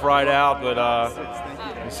 It's a rough ride out, but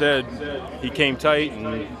he said he came tight and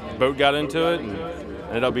the boat got into it and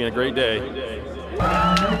ended up being a great day.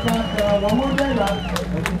 One more day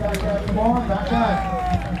left. Tomorrow, back up.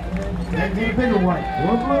 Then get a bigger one.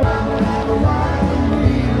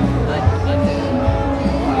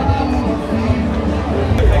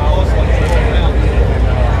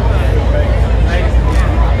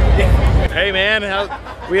 Hey man,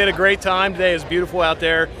 we had a great time today. It was beautiful out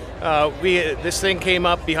there. This thing came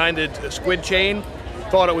up behind a squid chain,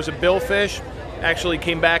 thought it was a billfish, actually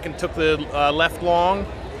came back and took the left long,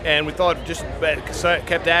 and we thought just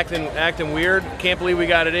kept acting weird. Can't believe we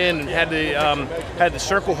got it in, and had the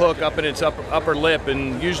circle hook up in its upper lip,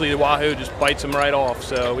 and usually the wahoo just bites them right off,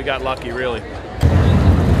 so we got lucky really. There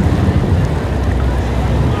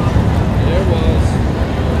was.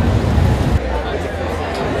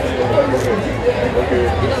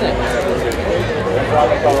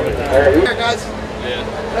 Here, guys.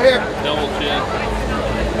 Yeah. Right here. Double chin.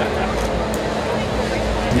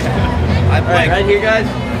 Right here, guys.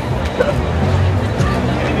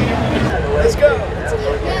 Let's go.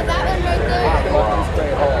 Yeah, that one right there.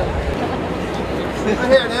 Right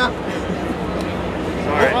here now.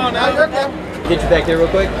 Come on now, you're okay. Get you back there real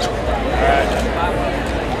quick.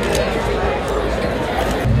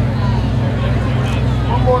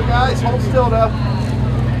 One more, guys. Hold still, though.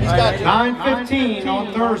 He's got you. 9:15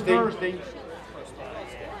 on Thursday.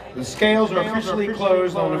 The scales are officially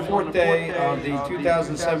closed on the 4th day of the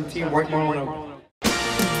 2017 White Marlin Open.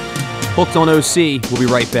 Hooked on OC, we'll be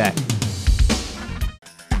right back.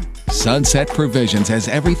 Sunset Provisions has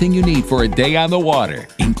everything you need for a day on the water,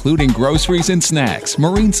 including groceries and snacks,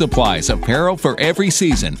 marine supplies, apparel for every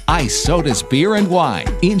season, ice, sodas, beer and wine,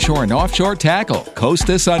 inshore and offshore tackle,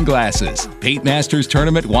 Costa sunglasses, Bait Masters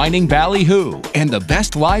Tournament whining ballyhoo, and the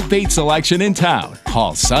best live bait selection in town.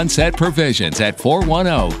 Call Sunset Provisions at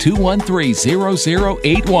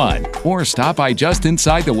 410-213-0081 or stop by just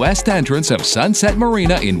inside the west entrance of Sunset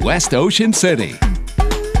Marina in West Ocean City.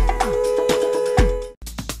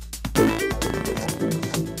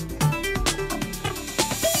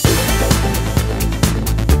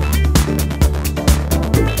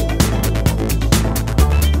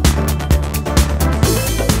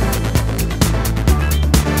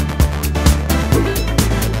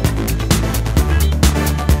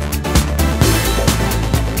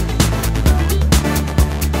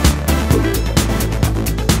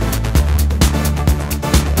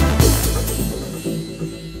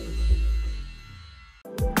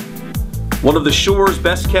 One of the shore's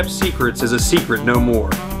best kept secrets is a secret no more.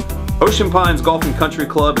 Ocean Pines Golf and Country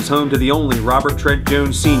Club is home to the only Robert Trent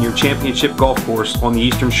Jones Sr. Championship golf course on the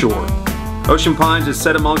Eastern Shore. Ocean Pines is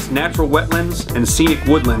set amongst natural wetlands and scenic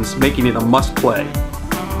woodlands, making it a must-play.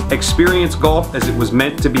 Experience golf as it was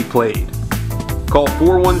meant to be played. Call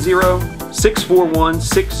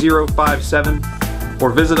 410-641-6057 or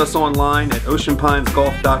visit us online at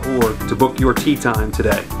oceanpinesgolf.org to book your tee time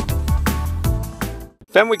today.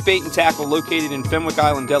 Fenwick Bait and Tackle, located in Fenwick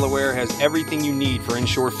Island, Delaware, has everything you need for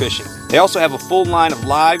inshore fishing. They also have a full line of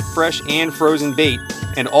live, fresh, and frozen bait,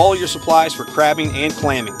 and all your supplies for crabbing and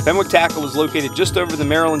clamming. Fenwick Tackle is located just over the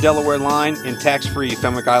Maryland-Delaware line in tax-free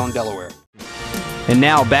Fenwick Island, Delaware. And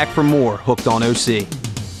now back for more Hooked on OC.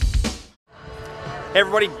 Hey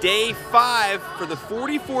everybody, day 5 for the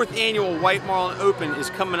 44th annual White Marlin Open is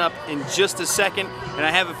coming up in just a second, and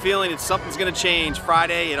I have a feeling that something's going to change.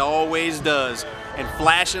 Friday, it always does, and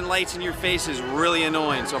flashing lights in your face is really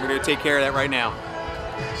annoying, so I'm going to go take care of that right now.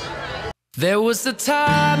 There was a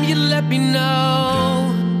time you let me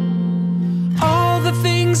know all the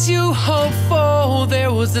things you hope for.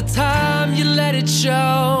 There was a time you let it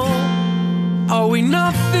show. Are we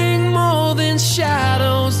nothing more than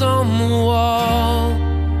shadows on the wall?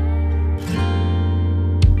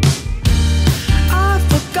 I've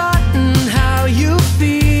forgotten how you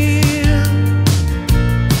feel.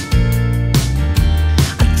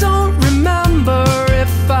 I don't remember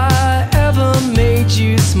if I ever made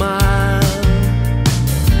you smile.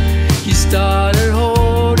 You started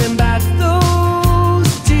holding back those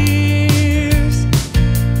tears,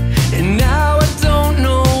 and now I don't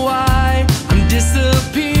know why I'm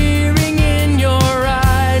disappearing in your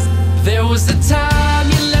eyes. There was a time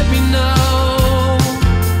you let me know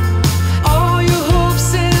all your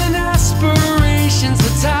hopes and aspirations.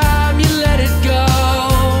 The time you let it go.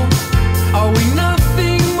 Are we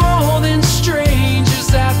nothing more than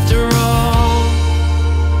strangers after all?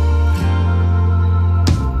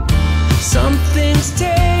 Some things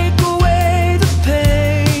take away the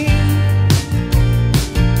pain,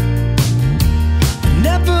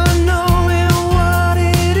 never knowing what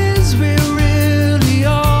it is we really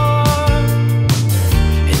are.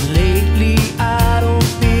 And lately I don't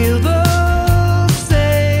feel the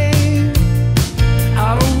same.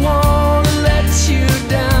 I don't wanna let you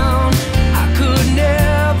down. I could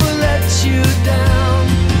never let you down.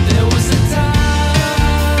 There was a time.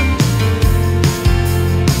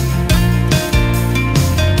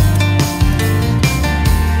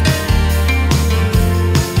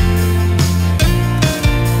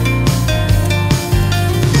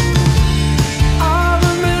 I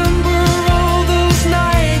remember all those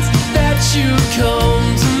nights that you come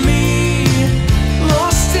to me,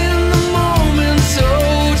 lost in the moment. So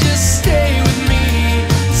just stay with me,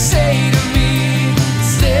 say to me,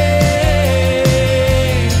 stay.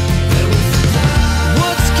 There was a time.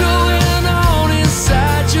 What's going on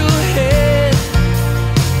inside your head?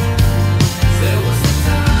 There was a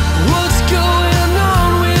time. What's going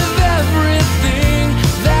on with everything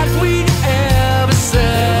that we'd ever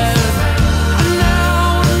said?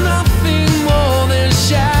 Now nothing more than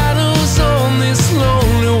shadows on this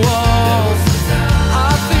lonely wall.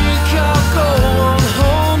 I think I'll go on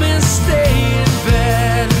home and stay in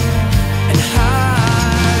bed and hide.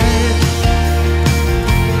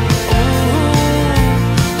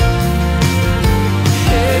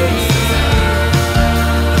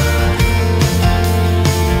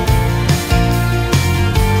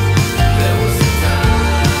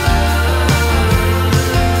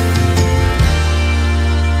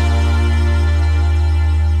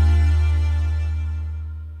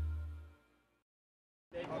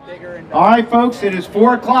 All right, folks, it is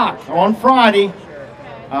 4 o'clock on Friday,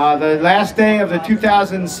 the last day of the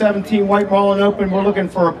 2017 White Marlin Open. We're looking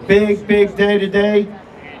for a big, big day today.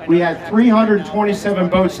 We had 327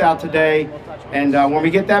 boats out today, and when we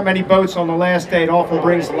get that many boats on the last day, it often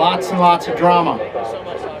brings lots and lots of drama.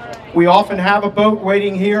 We often have a boat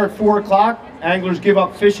waiting here at 4 o'clock. Anglers give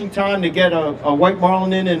up fishing time to get a White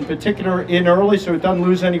Marlin in particular in early so it doesn't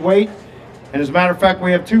lose any weight. And as a matter of fact,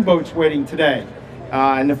 we have 2 boats waiting today.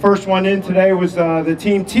 And the first one in today was the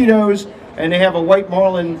Team Tito's, and they have a White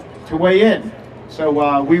Marlin to weigh in. So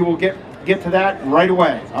we will get to that right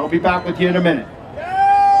away. I'll be back with you in a minute.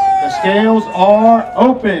 The scales are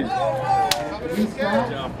open.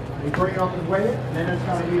 We bring it up and weigh it, and then it's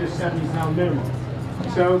got to be a 70-pound minimum.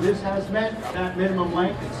 So this has met that minimum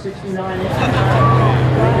length at 69 inches.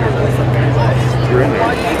 You're in there.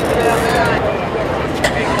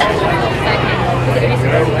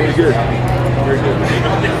 Very good. Very good.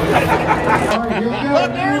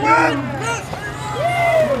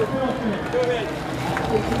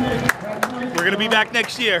 We're going to be back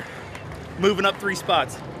next year, moving up 3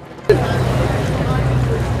 spots.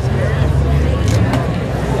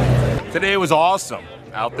 Today was awesome.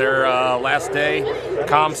 Out there last day,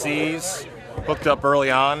 calm seas, hooked up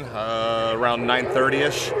early on, around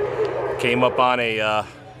 9:30ish. Came up on a, I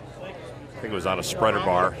think it was on a spreader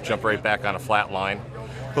bar, jumped right back on a flat line.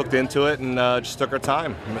 Hooked into it and just took our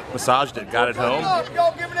time, massaged it, got it home,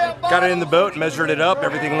 got it in the boat, measured it up,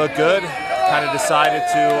 everything looked good. kind of decided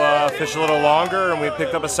to fish a little longer, and we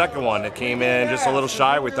picked up a second one. It came in just a little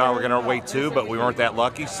shy. We thought we were going to wait 2, but we weren't that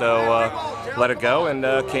lucky, so let it go and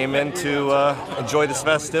came in to enjoy the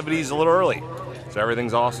festivities a little early. So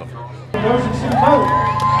everything's awesome.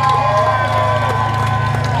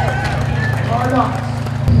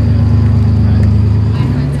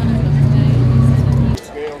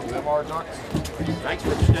 Thanks for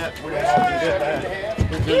the step.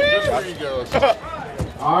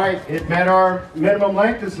 All right, it met our minimum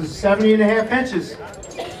length. This is 70.5 inches.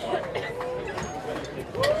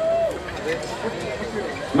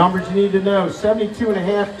 Numbers you need to know: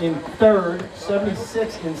 72.5 in third,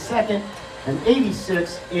 76 in second, and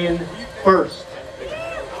 86 in first.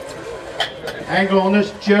 Angle on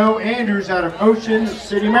this, Joe Andrews out of Ocean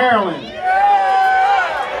City, Maryland.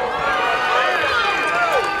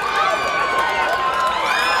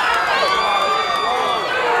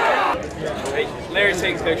 Larry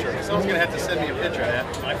takes picture. Someone's gonna have to send me a picture of that.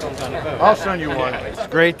 My phone's on the boat. I'll send you one. It's a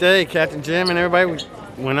great day. Captain Jim and everybody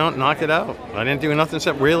went out and knocked it out. I didn't do nothing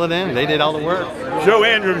except reel it in. They did all the work. Joe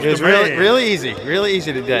Andrews, it was really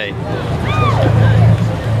easy today.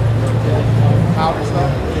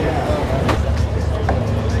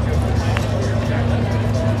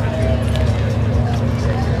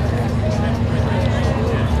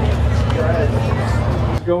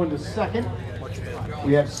 Going to second.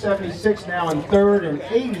 We have 76 now in third and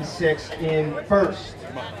 86 in first.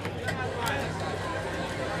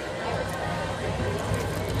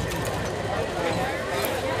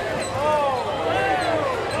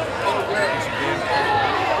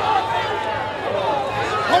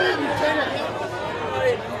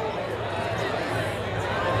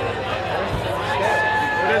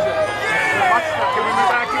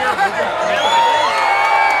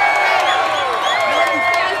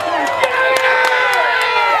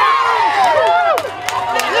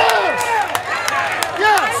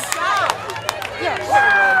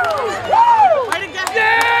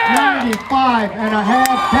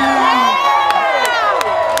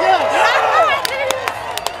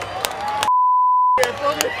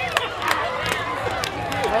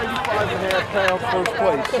 First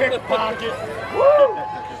place. Pickpocket.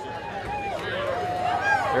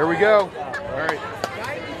 There we go. All right.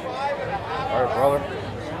 All right, brother.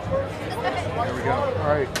 There we go. All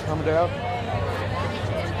right, coming down.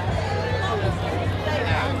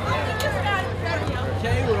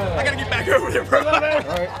 I gotta get back over there, bro. All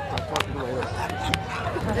right. I'll talk to you later.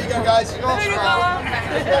 Here you go, guys. You're all strong.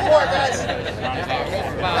 One more, guys.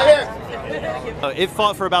 Right here. It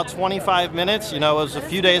fought for about 25 minutes. You know, it was a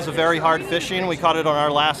few days of very hard fishing. We caught it on our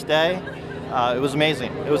last day. It was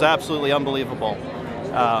amazing. It was absolutely unbelievable.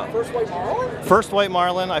 First white marlin? First white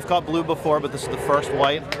marlin. I've caught blue before, but this is the first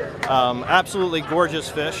white. Absolutely gorgeous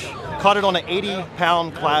fish. Caught it on an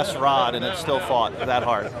 80-pound class rod, and it still fought that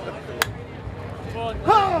hard.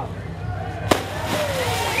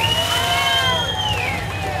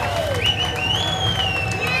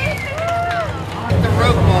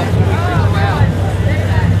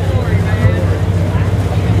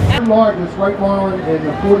 Largest white marlin in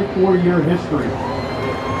the 44-year history.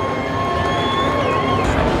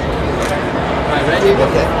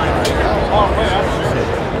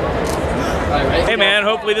 Hey man,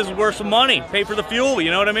 hopefully this is worth some money. Pay for the fuel,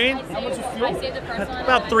 you know what I mean? How much is fuel?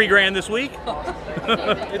 About $3 grand this week.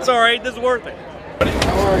 It's all right, this is worth it.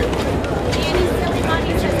 How are you?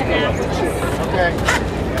 Okay.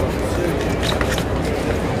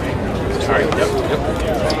 All right, yep.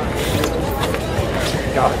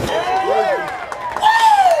 Got it.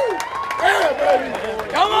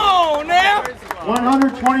 Come on now!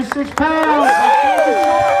 126 pounds!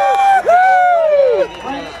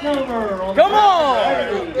 Come on!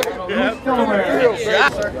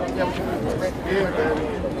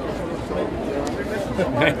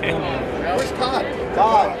 Where's Todd?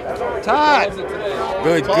 Todd!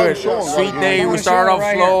 Good. Sweet day. We started off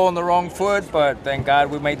slow on the wrong foot, but thank God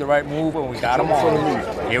we made the right move and we got them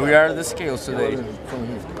on. Here we are at the scales today.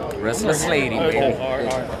 Restless lady, baby.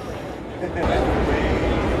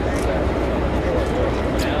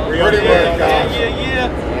 Pretty good, guys. Yeah.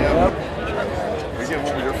 We get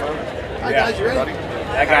one with your phone? Hi, guys, you ready?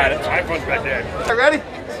 I got it. My phone's right there. You ready?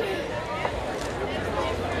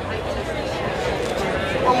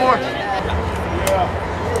 One more.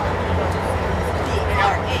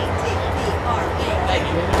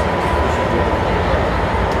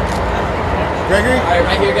 Gregory? All right,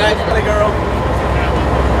 right here, guys. Hey, girl.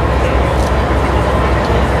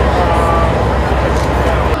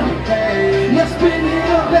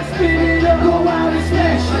 Let's spin it up, go out and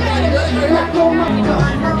smash it.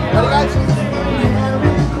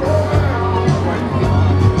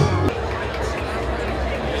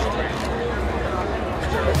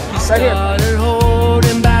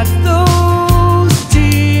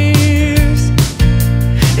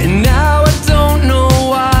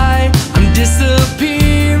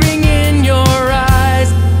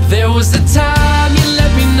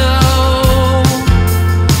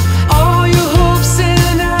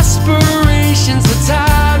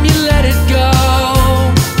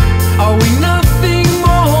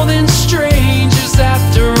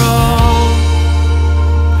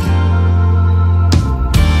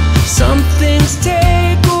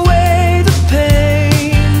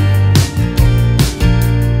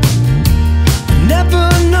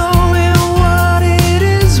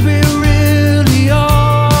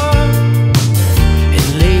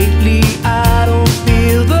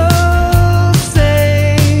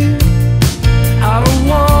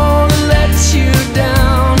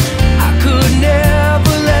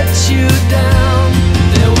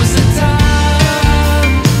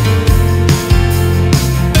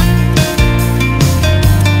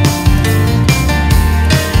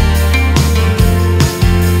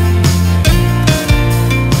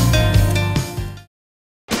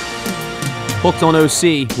 Hooked on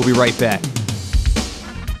OC. We'll be right back.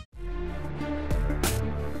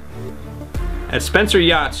 At Spencer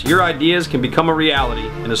Yachts, your ideas can become a reality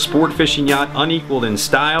in a sport fishing yacht unequaled in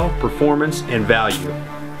style, performance, and value.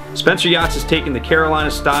 Spencer Yachts has taken the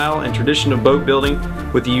Carolina style and tradition of boat building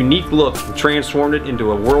with a unique look and transformed it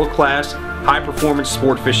into a world-class, high-performance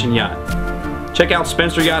sport fishing yacht. Check out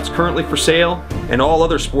Spencer Yachts currently for sale and all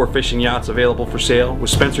other sport fishing yachts available for sale with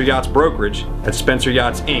Spencer Yachts Brokerage at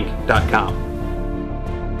SpencerYachtsInc.com.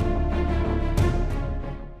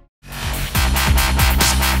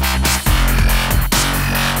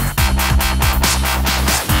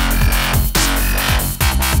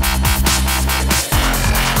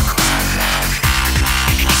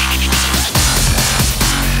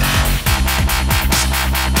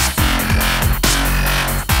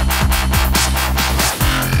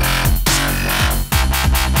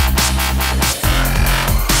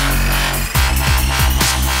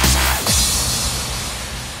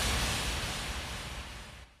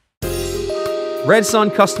 Red Sun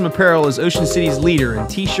Custom Apparel is Ocean City's leader in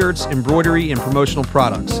t-shirts, embroidery, and promotional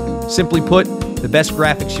products. Simply put, the best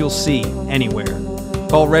graphics you'll see anywhere.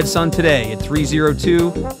 Call Red Sun today at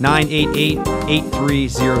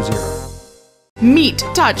 302-988-8300. Meet,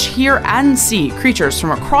 touch, hear, and see creatures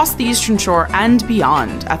from across the Eastern Shore and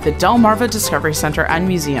beyond at the Delmarva Discovery Center and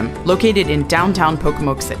Museum, located in downtown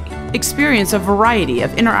Pocomoke City. Experience a variety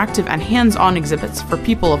of interactive and hands-on exhibits for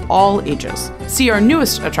people of all ages. See our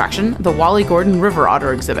newest attraction, the Wally Gordon River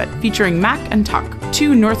Otter exhibit, featuring Mac and Tuck,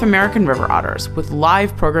 2 North American river otters with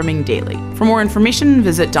live programming daily. For more information,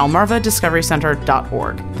 visit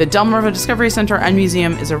delmarvadiscoverycenter.org. The Delmarva Discovery Center and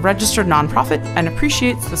Museum is a registered nonprofit and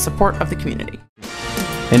appreciates the support of the community.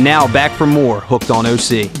 And now back for more Hooked on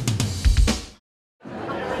OC.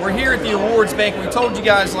 We're here at the awards banquet. We told you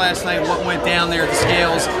guys last night what went down there at the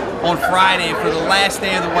scales on Friday for the last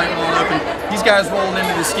day of the White Marlin Open. These guys rolling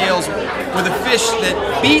into the scales with a fish that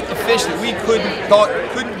beat a fish that we thought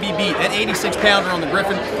couldn't be beat. That 86-pounder on the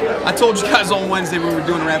Griffin. I told you guys on Wednesday when we were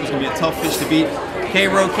doing the wrap it was going to be a tough fish to beat.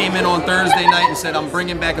 K-Row came in on Thursday night and said, I'm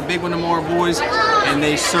bringing back a big one tomorrow, boys. And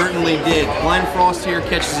they certainly did. Glenn Frost here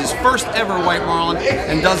catches his first ever White Marlin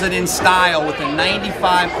and does it in style with a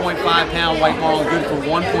 95.5-pound White Marlin, good for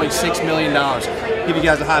 $1.6 million. Give you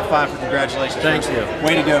guys a high five for congratulations. Thank you.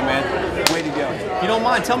 Way to go, man. Way to go. If you don't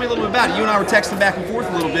mind, tell me a little bit about it. You and I were texting back and forth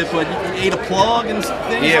a little bit, but you ate a plug and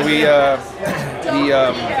things? Yeah,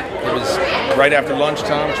 it was right after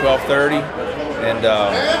lunchtime, 12:30, and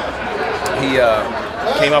he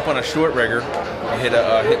came up on a short rigger, hit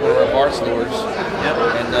one of our Bart's lures,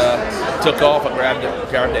 and took off. I grabbed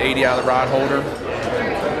the 80 out of the rod holder.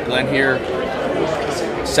 Glenn here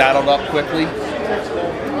saddled up quickly,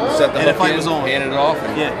 set the hook in, handed it off,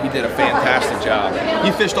 and he did a fantastic job.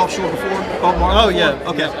 You fished offshore before? Oh yeah,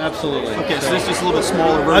 okay, absolutely. Okay, so this is just a little bit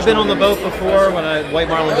smaller version. I've been on the boat before when White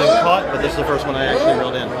Marlin been caught, but this is the first one I actually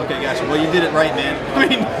reeled in. Okay, gotcha. Well, you did it right, man. I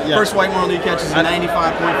mean, first White Marlin you catch is a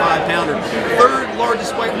 95.5-pounder. Third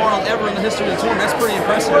largest White Marlin ever in the history of the tournament. That's pretty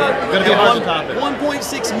impressive, man. Gonna be hard to top it.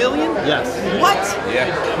 1.6 million? Yes. What? Yeah.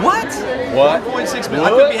 What? 1.6 million. I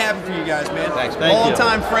What? couldn't be happy for you guys, man. Thanks, man. Thank you.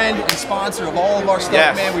 Long-time friend and sponsor of all of our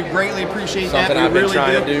stuff, man. We greatly appreciate Something that. I've been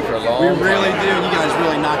trying to do for a long time. We really do. You guys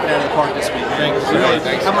really knocked it out of the park this week, man. Thanks. Really.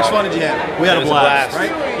 Thanks. How much fun did you have? We had a blast.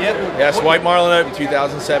 Right? Yep. Yes, White Marlin Open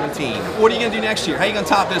 2017. What are you going to do next year? How are you going to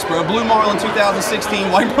top this, bro? Blue Marlin 2016,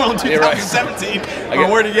 White Marlin 2017.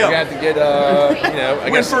 Where to go? I got to get,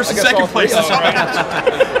 win first and second place.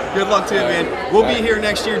 Good luck to you, man. We'll be here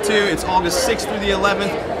next year, too. It's August 6th through the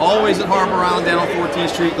 11th. Always at Harbor Island down on 14th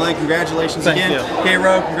Street. Glenn, congratulations again.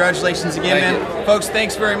 K-Row, congratulations again, man. Folks,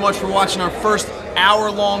 thanks very much for watching our first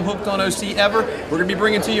hour-long Hooked on OC ever. We're going to be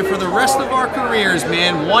bringing to you for the rest of our careers,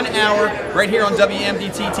 man. 1 hour right here on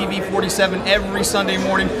WMDT TV 47 every Sunday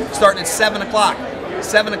morning, starting at 7 o'clock.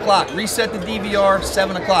 7 o'clock. Reset the DVR,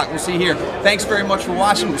 7 o'clock. We'll see you here. Thanks very much for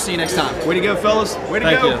watching. We'll see you next time. Way to go, fellas. Way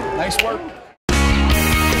to go. Thank you. Nice work.